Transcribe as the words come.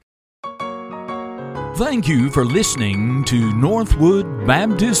Thank you for listening to Northwood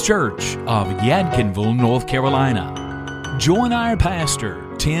Baptist Church of Yadkinville, North Carolina. Join our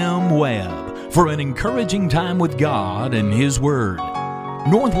pastor, Tim Webb, for an encouraging time with God and His Word.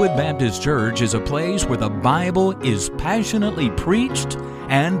 Northwood Baptist Church is a place where the Bible is passionately preached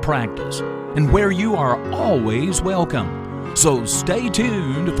and practiced, and where you are always welcome. So stay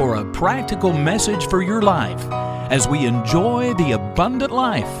tuned for a practical message for your life as we enjoy the abundant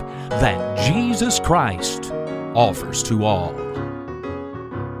life that Jesus Christ offers to all.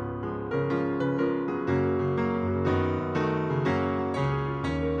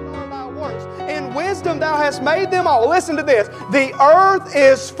 In wisdom thou hast made them all. Listen to this. The earth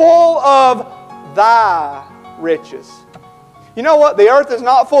is full of thy riches. You know what? The earth is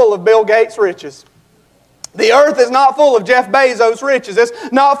not full of Bill Gates' riches. The earth is not full of Jeff Bezos' riches. It's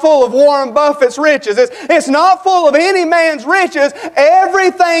not full of Warren Buffett's riches. It's not full of any man's riches.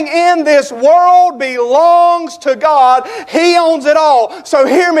 Everything in this world belongs to God. He owns it all. So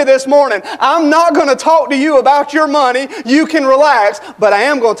hear me this morning. I'm not going to talk to you about your money. You can relax. But I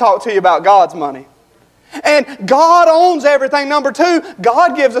am going to talk to you about God's money. And God owns everything. Number two,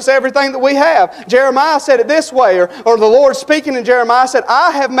 God gives us everything that we have. Jeremiah said it this way, or the Lord speaking in Jeremiah said,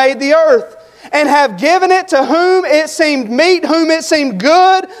 I have made the earth, and have given it to whom it seemed meet, whom it seemed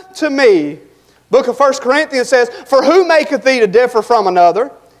good to me. Book of 1 Corinthians says, For who maketh thee to differ from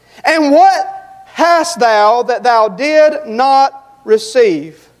another? And what hast thou that thou did not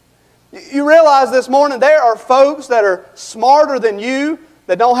receive? You realize this morning there are folks that are smarter than you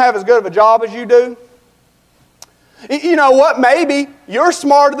that don't have as good of a job as you do? You know what? Maybe you're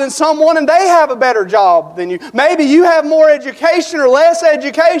smarter than someone and they have a better job than you. Maybe you have more education or less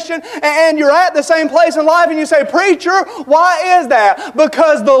education and you're at the same place in life and you say, Preacher, why is that?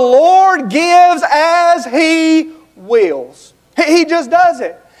 Because the Lord gives as He wills. He just does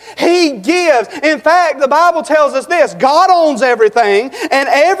it. He gives. In fact, the Bible tells us this. God owns everything, and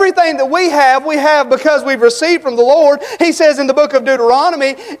everything that we have because we've received from the Lord. He says in the book of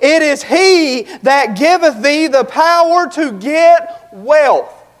Deuteronomy, It is He that giveth thee the power to get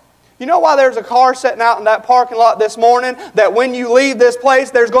wealth. You know why there's a car sitting out in that parking lot this morning that when you leave this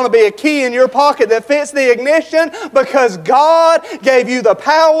place, there's going to be a key in your pocket that fits the ignition? Because God gave you the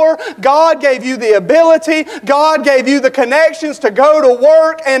power, God gave you the ability, God gave you the connections to go to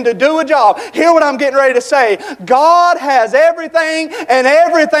work and to do a job. Hear what I'm getting ready to say. God has everything, and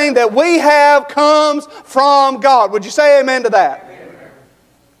everything that we have comes from God. Would you say amen to that? Amen.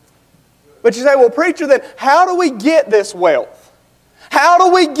 But you say, well, preacher, then how do we get this wealth? How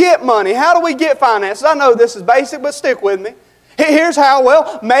do we get money? How do we get finances? I know this is basic, but stick with me. Here's how.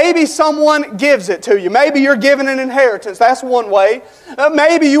 Well, maybe someone gives it to you. Maybe you're given an inheritance. That's one way.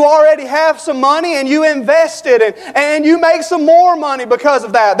 Maybe you already have some money and you invest it and you make some more money because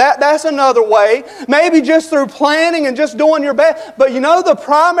of that. That's another way. Maybe just through planning and just doing your best. But you know the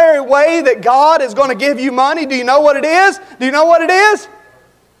primary way that God is going to give you money? Do you know what it is? Do you know what it is?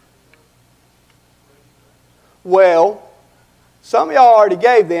 Well, some of y'all already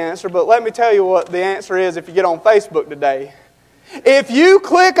gave the answer, but let me tell you what the answer is if you get on Facebook today. If you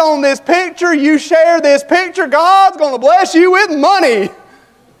click on this picture, you share this picture, God's going to bless you with money.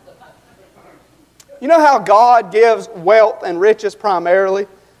 You know how God gives wealth and riches primarily?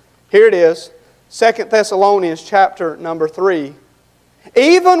 Here it is, 2 Thessalonians chapter number 3.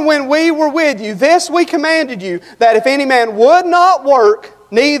 Even when we were with you, this we commanded you, that if any man would not work,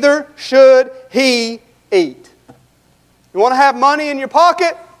 neither should he eat. You want to have money in your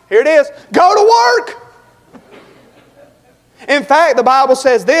pocket? Here it is. Go to work! In fact, the Bible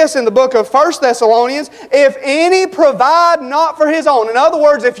says this in the book of 1 Thessalonians, if any provide not for his own. In other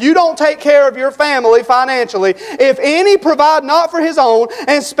words, if you don't take care of your family financially, if any provide not for his own,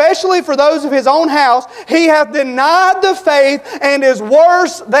 and especially for those of his own house, he hath denied the faith and is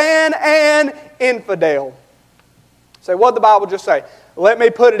worse than an infidel. Say, what did the Bible just say? Let me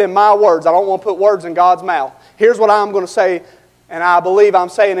put it in my words. I don't want to put words in God's mouth. Here's what I'm going to say, and I believe I'm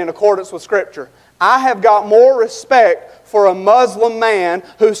saying in accordance with Scripture. I have got more respect for a Muslim man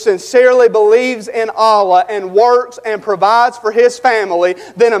who sincerely believes in Allah and works and provides for his family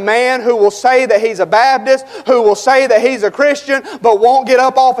than a man who will say that he's a Baptist, who will say that he's a Christian, but won't get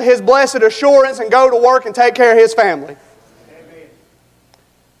up off of his blessed assurance and go to work and take care of his family. Amen.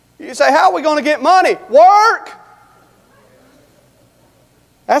 You say, how are we going to get money? Work!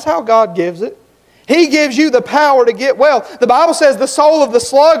 That's how God gives it. He gives you the power to get wealth. The Bible says the soul of the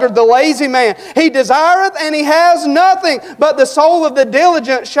sluggard, the lazy man, he desireth and he has nothing, but the soul of the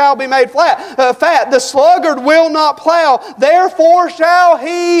diligent shall be made fat. The sluggard will not plow, therefore shall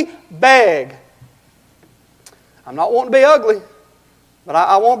he beg. I'm not wanting to be ugly, but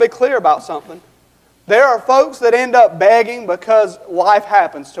I want to be clear about something. There are folks that end up begging because life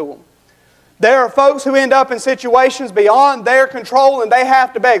happens to them. There are folks who end up in situations beyond their control and they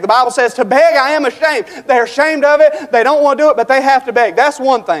have to beg. The Bible says, to beg I am ashamed. They're ashamed of it. They don't want to do it, but they have to beg. That's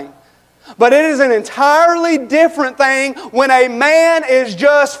one thing. But it is an entirely different thing when a man is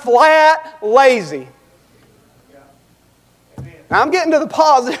just flat lazy. Now, I'm getting to the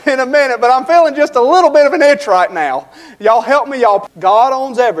positive in a minute, but I'm feeling just a little bit of an itch right now. Y'all help me, y'all. God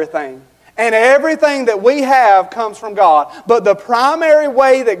owns everything. And everything that we have comes from God. But the primary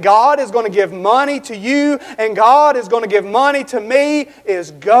way that God is going to give money to you and God is going to give money to me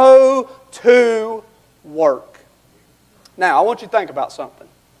is go to work. Now, I want you to think about something.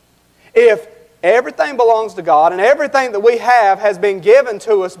 If everything belongs to God and everything that we have has been given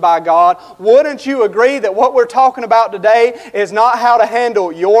to us by God, wouldn't you agree that what we're talking about today is not how to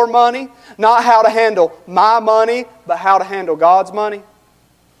handle your money, not how to handle my money, but how to handle God's money?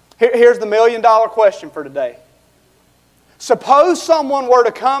 Here's the $1 million question for today. Suppose someone were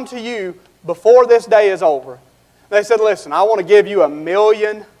to come to you before this day is over. They said, listen, I want to give you $1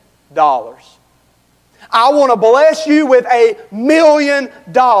 million. I want to bless you with $1 million.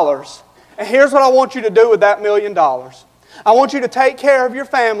 And here's what I want you to do with that $1 million. I want you to take care of your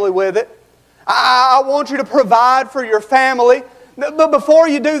family with it. I want you to provide for your family. But before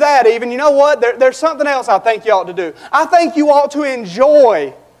you do that even, you know what? There's something else I think you ought to do. I think you ought to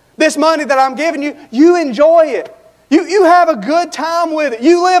enjoy this money that I'm giving you. You enjoy it. You have a good time with it.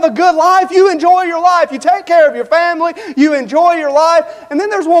 You live a good life. You enjoy your life. You take care of your family. You enjoy your life. And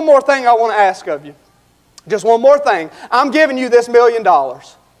then there's one more thing I want to ask of you. Just one more thing. I'm giving you this $1 million.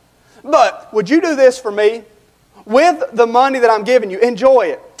 But would you do this for me? With the money that I'm giving you, enjoy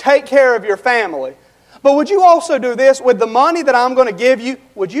it. Take care of your family. But would you also do this? With the money that I'm going to give you,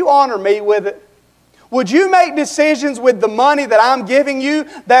 would you honor me with it? Would you make decisions with the money that I'm giving you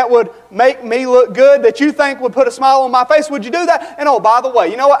that would make me look good, that you think would put a smile on my face? Would you do that? And oh, by the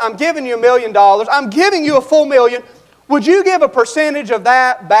way, you know what? I'm giving you $1 million. I'm giving you a full $1 million. Would you give a percentage of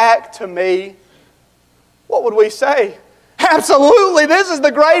that back to me? What would we say? Absolutely, this is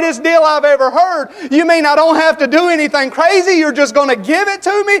the greatest deal I've ever heard. You mean I don't have to do anything crazy? You're just going to give it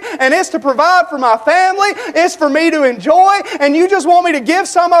to me? And it's to provide for my family? It's for me to enjoy? And you just want me to give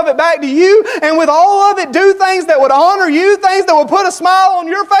some of it back to you? And with all of it, do things that would honor you, things that would put a smile on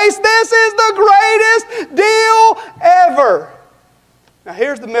your face? This is the greatest deal ever. Now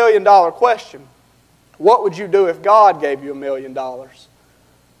here's the $1 million question. What would you do if God gave you $1 million?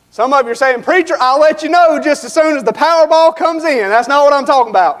 Some of you are saying, preacher, I'll let you know just as soon as the Powerball comes in. That's not what I'm talking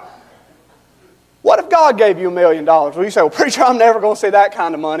about. What if God gave you $1 million? Well, you say, well, preacher, I'm never going to see that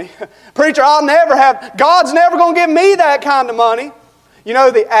kind of money. Preacher, God's never going to give me that kind of money. You know,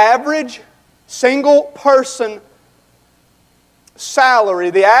 the average single person salary,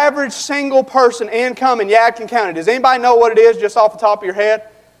 the average single person income in Yadkin County, does anybody know what it is just off the top of your head?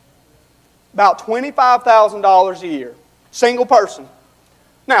 About $25,000 a year. Single person.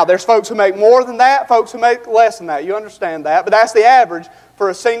 Now, there's folks who make more than that, folks who make less than that. You understand that. But that's the average for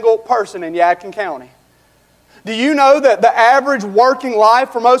a single person in Yadkin County. Do you know that the average working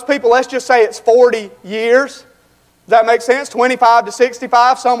life for most people, let's just say it's 40 years. Does that make sense? 25 to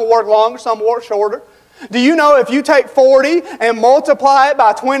 65. Some will work longer, some will work shorter. Do you know if you take 40 and multiply it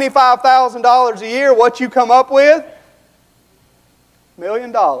by $25,000 a year, what you come up with? $1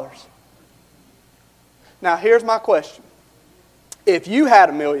 million. Now, here's my question. If you had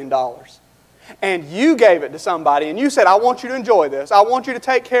 $1 million and you gave it to somebody and you said, I want you to enjoy this. I want you to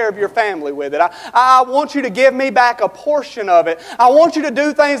take care of your family with it. I want you to give me back a portion of it. I want you to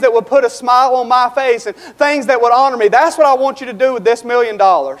do things that would put a smile on my face and things that would honor me. That's what I want you to do with this $1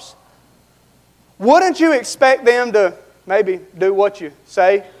 million. Wouldn't you expect them to maybe do what you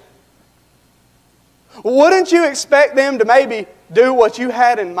say? Wouldn't you expect them to maybe do what you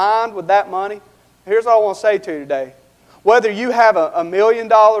had in mind with that money? Here's what I want to say to you today. Whether you have $1 million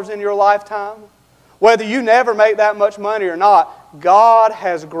in your lifetime, whether you never make that much money or not, God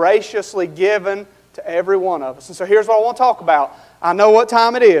has graciously given to every one of us. And so here's what I want to talk about. I know what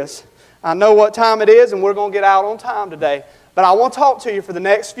time it is. I know what time it is, and we're going to get out on time today. But I want to talk to you for the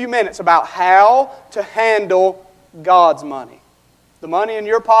next few minutes about how to handle God's money. The money in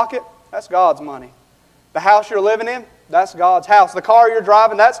your pocket, that's God's money. The house you're living in, that's God's house. The car you're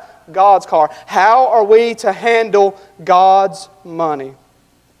driving, that's God's car. How are we to handle God's money?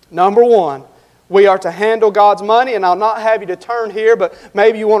 Number one, we are to handle God's money, and I'll not have you to turn here, but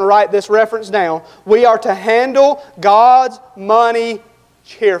maybe you want to write this reference down. We are to handle God's money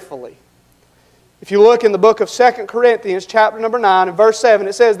cheerfully. If you look in the book of 2 Corinthians, chapter number 9, and verse 7,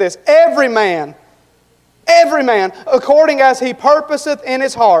 it says this, every man Every man, according as he purposeth in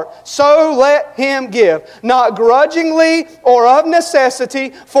his heart, so let him give, not grudgingly or of necessity,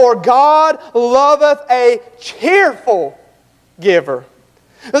 for God loveth a cheerful giver.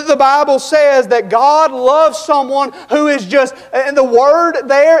 The Bible says that God loves someone who is just, and the word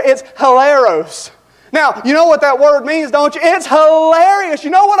there, it's hilaros. Now, you know what that word means, don't you? It's hilarious.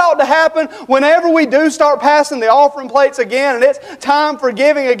 You know what ought to happen whenever we do start passing the offering plates again and it's time for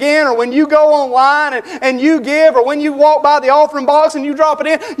giving again, or when you go online and you give, or when you walk by the offering box and you drop it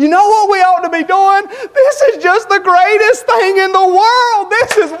in? You know what we ought to be doing? This is just the greatest thing in the world.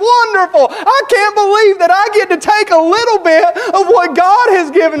 This is wonderful. I can't believe that I get to take a little bit of what God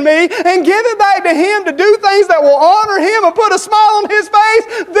has given me and give it back to Him to do things that will honor Him and put a smile on His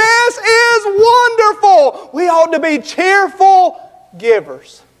face. This is wonderful. We ought to be cheerful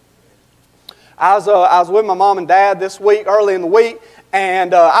givers. I was with my mom and dad this week, early in the week,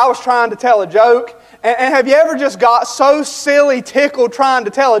 and I was trying to tell a joke. And have you ever just got so silly tickled trying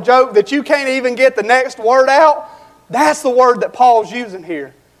to tell a joke that you can't even get the next word out? That's the word that Paul's using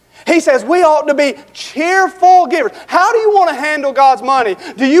here. He says we ought to be cheerful givers. How do you want to handle God's money?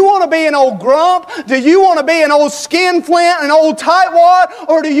 Do you want to be an old grump? Do you want to be an old skinflint, an old tightwad?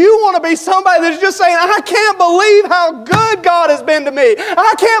 Or do you want to be somebody that's just saying, I can't believe how good God has been to me.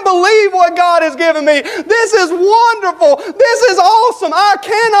 I can't believe what God has given me. This is wonderful. This is awesome. I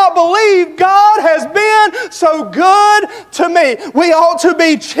cannot believe God has been so good to me. We ought to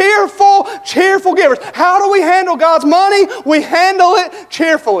be cheerful givers. How do we handle God's money? We handle it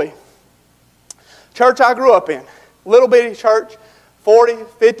cheerfully. Church I grew up in, little bitty church, 40,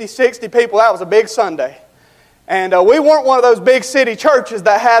 50, 60 people. That was a big Sunday. And we weren't one of those big city churches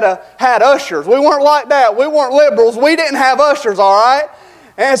that had ushers. We weren't like that. We weren't liberals. We didn't have ushers, all right?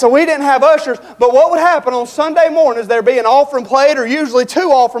 And so we didn't have ushers. But what would happen on Sunday morning is there'd be an offering plate, or usually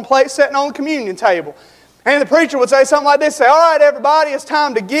 2 offering plates sitting on the communion table. And the preacher would say something like this, say, all right, everybody, it's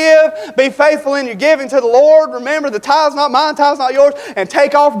time to give. Be faithful in your giving to the Lord. Remember, the tithe's not mine, tithe's not yours, and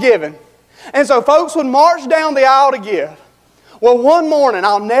take off giving. And so folks would march down the aisle to give. Well, one morning,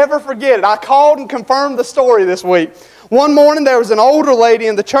 I'll never forget it. I called and confirmed the story this week. One morning, there was an older lady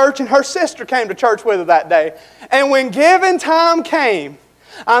in the church, and her sister came to church with her that day. And when giving time came,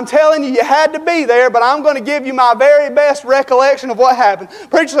 I'm telling you, you had to be there, but I'm going to give you my very best recollection of what happened.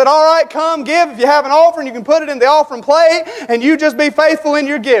 Preacher said, all right, come give. If you have an offering, you can put it in the offering plate, and you just be faithful in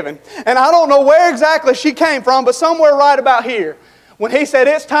your giving. And I don't know where exactly she came from, but somewhere right about here. When he said,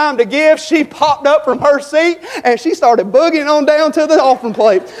 it's time to give, she popped up from her seat and she started boogieing on down to the offering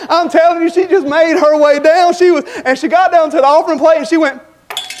plate. I'm telling you, she just made her way down. And she got down to the offering plate and she went,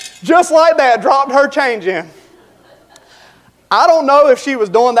 just like that, dropped her change in. I don't know if she was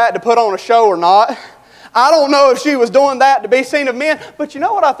doing that to put on a show or not. I don't know if she was doing that to be seen of men. But you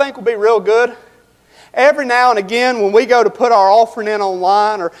know what I think would be real good? Every now and again when we go to put our offering in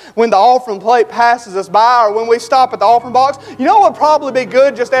online, or when the offering plate passes us by, or when we stop at the offering box, you know what would probably be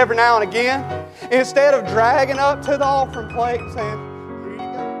good just every now and again? Instead of dragging up to the offering plate and saying, here you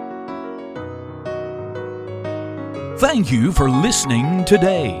go. Thank you for listening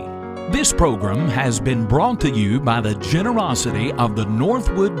today. This program has been brought to you by the generosity of the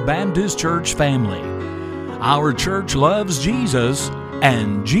Northwood Baptist Church family. Our church loves Jesus,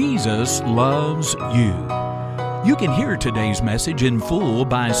 and Jesus loves you. You can hear today's message in full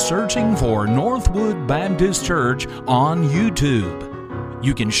by searching for Northwood Baptist Church on YouTube.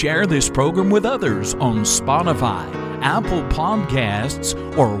 You can share this program with others on Spotify, Apple Podcasts,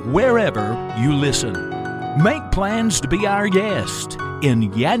 or wherever you listen. Make plans to be our guest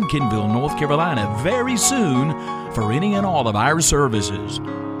in Yadkinville, North Carolina very soon for any and all of our services.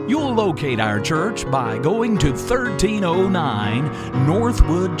 You'll locate our church by going to 1309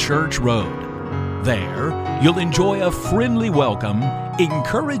 Northwood Church Road. There, you'll enjoy a friendly welcome,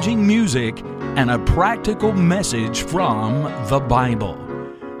 encouraging music, and a practical message from the Bible.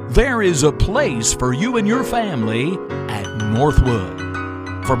 There is a place for you and your family at Northwood.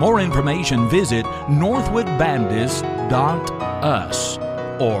 For more information, visit northwoodbaptist.us,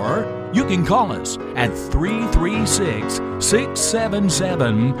 or you can call us at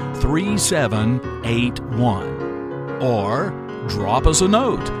 336-677-3781, or drop us a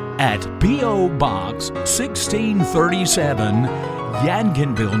note at P.O. Box 1637,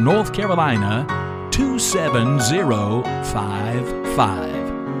 Yadkinville, North Carolina 27055.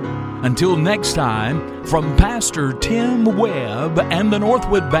 Until next time, from Pastor Tim Webb and the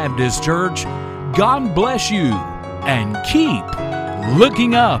Northwood Baptist Church, God bless you and keep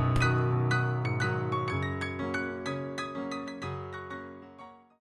looking up.